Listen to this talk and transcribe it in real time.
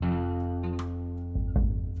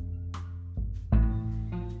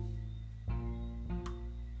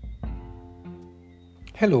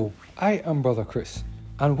Hello, I am Brother Chris,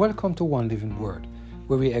 and welcome to One Living Word,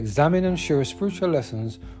 where we examine and share spiritual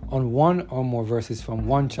lessons on one or more verses from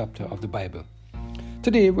one chapter of the Bible.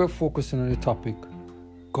 Today we're focusing on the topic,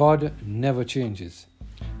 God Never Changes,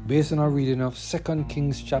 based on our reading of 2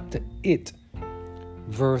 Kings chapter 8,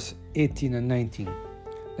 verse 18 and 19.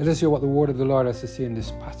 Let us hear what the word of the Lord has to say in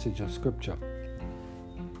this passage of scripture.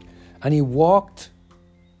 And he walked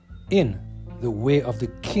in the way of the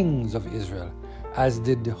kings of Israel, as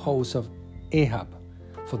did the house of Ahab,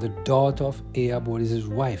 for the daughter of Ahab was his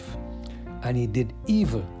wife, and he did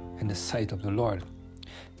evil in the sight of the Lord.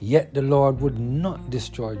 Yet the Lord would not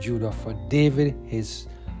destroy Judah for David his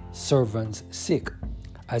servant's sake,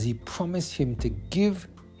 as he promised him to give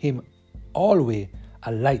him always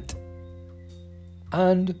a light,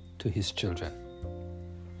 and to his children.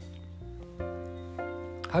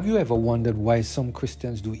 Have you ever wondered why some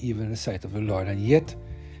Christians do evil in the sight of the Lord, and yet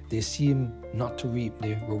they seem not to reap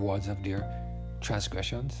the rewards of their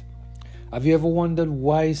transgressions? Have you ever wondered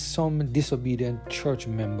why some disobedient church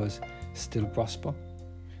members still prosper?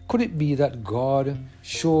 Could it be that God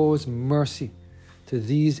shows mercy to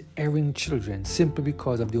these erring children simply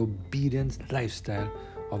because of the obedient lifestyle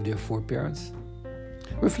of their foreparents?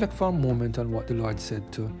 Reflect for a moment on what the Lord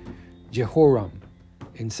said to Jehoram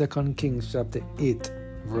in 2 Kings chapter 8,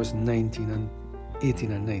 verse 18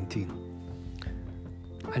 and 19.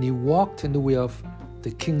 And he walked in the way of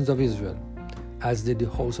the kings of Israel, as did the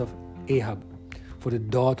house of Ahab, for the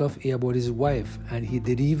daughter of Ahab was his wife, and he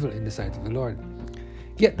did evil in the sight of the Lord.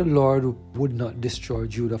 Yet the Lord would not destroy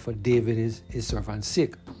Judah for David his servant's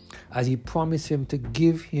sake, as he promised him to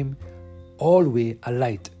give him always a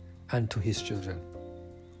light, and to his children.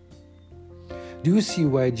 Do you see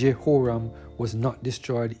why Jehoram was not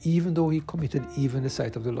destroyed even though he committed evil in the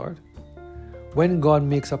sight of the Lord? When God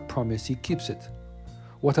makes a promise, he keeps it.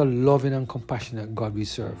 What a loving and compassionate God we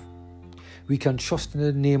serve. We can trust in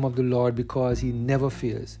the name of the Lord because he never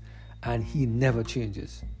fails and he never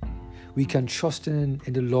changes. We can trust in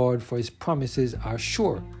the Lord for his promises are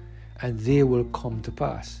sure and they will come to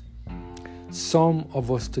pass. Some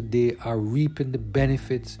of us today are reaping the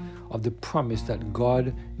benefits of the promise that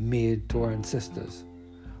God made to our ancestors.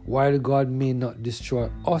 While God may not destroy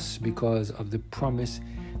us because of the promise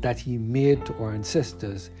that he made to our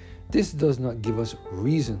ancestors, this does not give us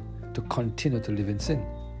reason to continue to live in sin.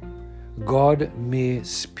 God may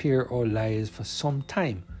spare our lives for some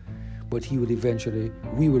time, but we will eventually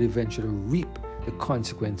reap the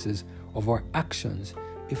consequences of our actions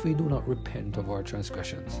if we do not repent of our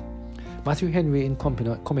transgressions. Matthew Henry, in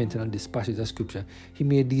commenting on this passage of scripture, he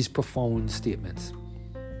made these profound statements.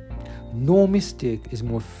 No mistake is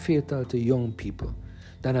more fatal to young people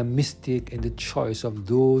than a mistake in the choice of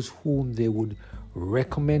those whom they would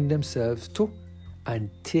recommend themselves to and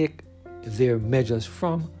take their measures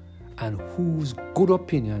from, and whose good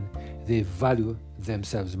opinion they value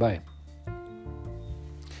themselves by.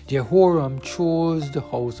 Jehoram chose the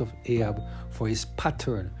house of Ahab for his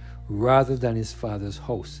pattern rather than his father's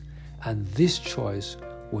house, and this choice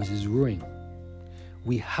was his ruin.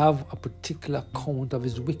 We have a particular account of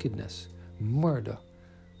his wickedness, murder,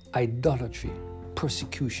 idolatry,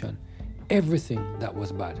 persecution, everything that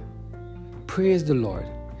was bad. Praise the Lord,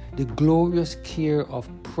 the glorious care of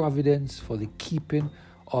providence for the keeping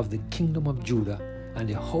of the kingdom of Judah and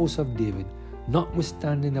the house of David,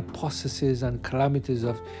 notwithstanding apostasies and calamities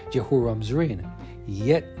of Jehoram's reign.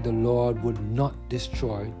 Yet the Lord would not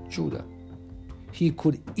destroy Judah. He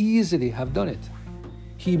could easily have done it.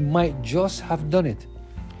 He might just have done it.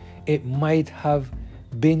 It might have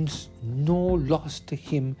been no loss to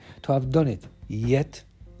him to have done it. Yet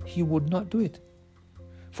he would not do it.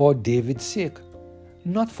 For David's sake,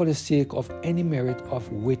 not for the sake of any merit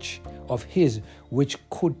of his which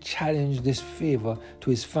could challenge this favor to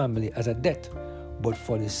his family as a debt, but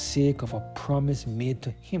for the sake of a promise made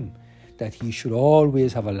to him that he should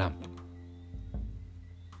always have a lamp.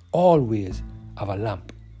 Always have a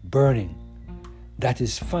lamp burning, that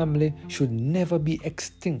his family should never be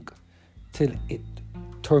extinct till it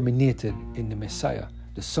terminated in the Messiah,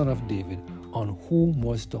 the Son of David, on whom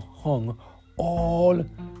was to hang all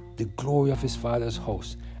the glory of his father's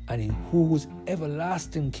house, and in whose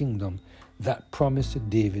everlasting kingdom that promise to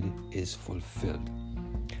David is fulfilled.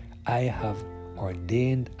 I have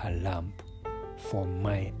ordained a lamp for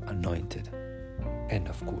my anointed. End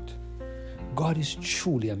of quote. God is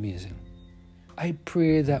truly amazing. I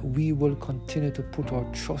pray that we will continue to put our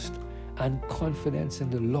trust and confidence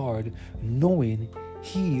in the Lord, knowing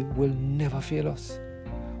he will never fail us.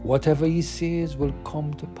 Whatever he says will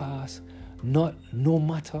come to pass, no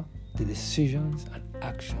matter the decisions and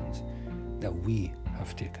actions that we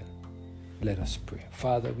have taken. Let us pray.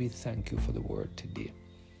 Father, we thank you for the word today.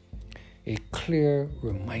 A clear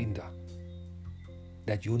reminder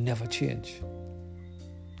that you never change.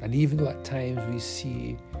 And even though at times we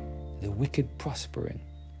see the wicked prospering,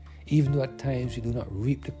 even though at times we do not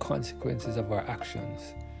reap the consequences of our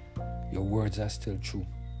actions, your words are still true.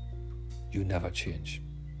 You never change.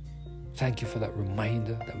 Thank you for that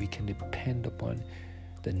reminder that we can depend upon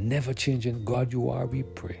the never-changing God you are, we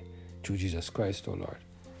pray. Through Jesus Christ, our Lord.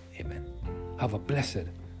 Amen. Have a blessed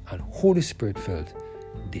and Holy Spirit-filled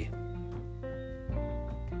day.